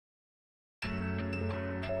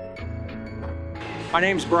My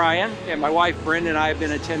name's Brian, and my wife Brenda and I have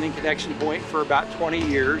been attending Connection Point for about 20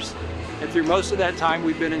 years. And through most of that time,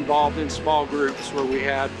 we've been involved in small groups where we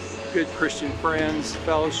had good Christian friends,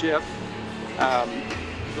 fellowship.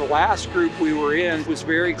 The last group we were in was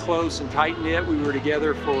very close and tight-knit. We were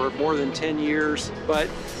together for more than 10 years, but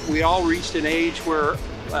we all reached an age where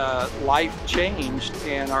life changed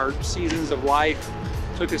and our seasons of life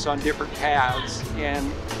took us on different paths,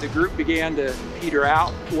 and the group began to peter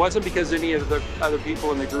out. It wasn't because any of the other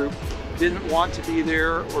people in the group didn't want to be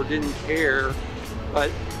there or didn't care,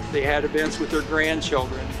 but they had events with their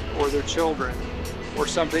grandchildren or their children or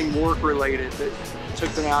something work-related that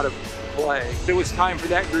took them out of play. It was time for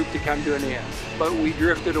that group to come to an end, but we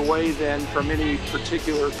drifted away then from any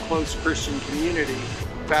particular close Christian community.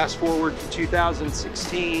 Fast forward to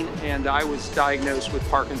 2016, and I was diagnosed with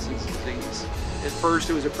Parkinson's disease. At first,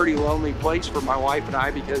 it was a pretty lonely place for my wife and I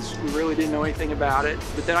because we really didn't know anything about it.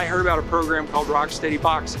 But then I heard about a program called Rock Steady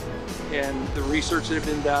Boxing and the research that had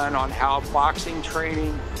been done on how boxing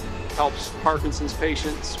training helps Parkinson's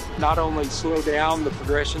patients not only slow down the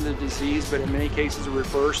progression of the disease, but in many cases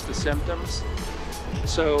reverse the symptoms.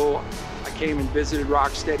 So I came and visited Rock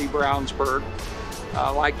Steady Brownsburg,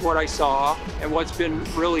 liked what I saw, and what's been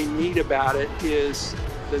really neat about it is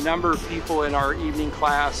the number of people in our evening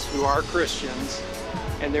class who are Christians,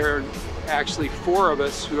 and there are actually 4 of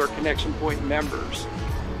us who are Connection Point members.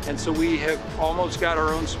 And so we have almost got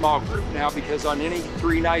our own small group now, because on any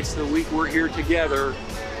 3 nights of the week we're here together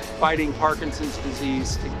fighting Parkinson's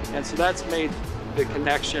disease. And so that's made the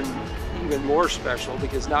connection even more special,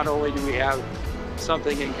 because not only do we have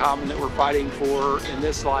something in common that we're fighting for in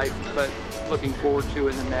this life, but looking forward to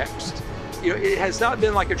in the next. You know, it has not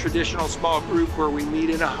been like a traditional small group where we meet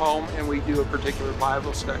in a home and we do a particular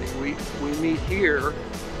Bible study. We meet here,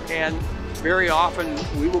 and very often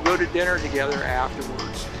we will go to dinner together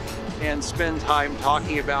afterwards and spend time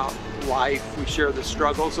talking about life. We share the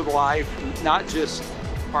struggles of life, not just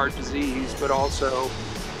heart disease, but also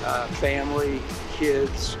family,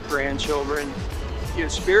 kids, grandchildren. You know,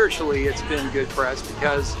 spiritually, it's been good for us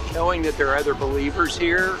because knowing that there are other believers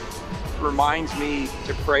here reminds me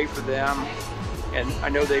to pray for them, and I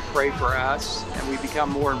know they pray for us, and we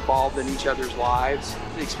become more involved in each other's lives.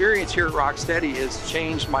 The experience here at Rock Steady has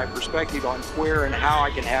changed my perspective on where and how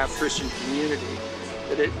I can have Christian community,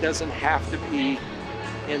 that it doesn't have to be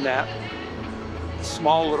in that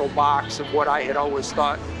small little box of what I had always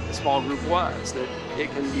thought a small group was, that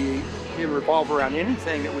it can revolve around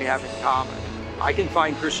anything that we have in common. I can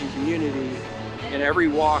find Christian community in every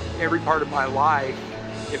walk, every part of my life,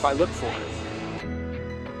 if I look for it.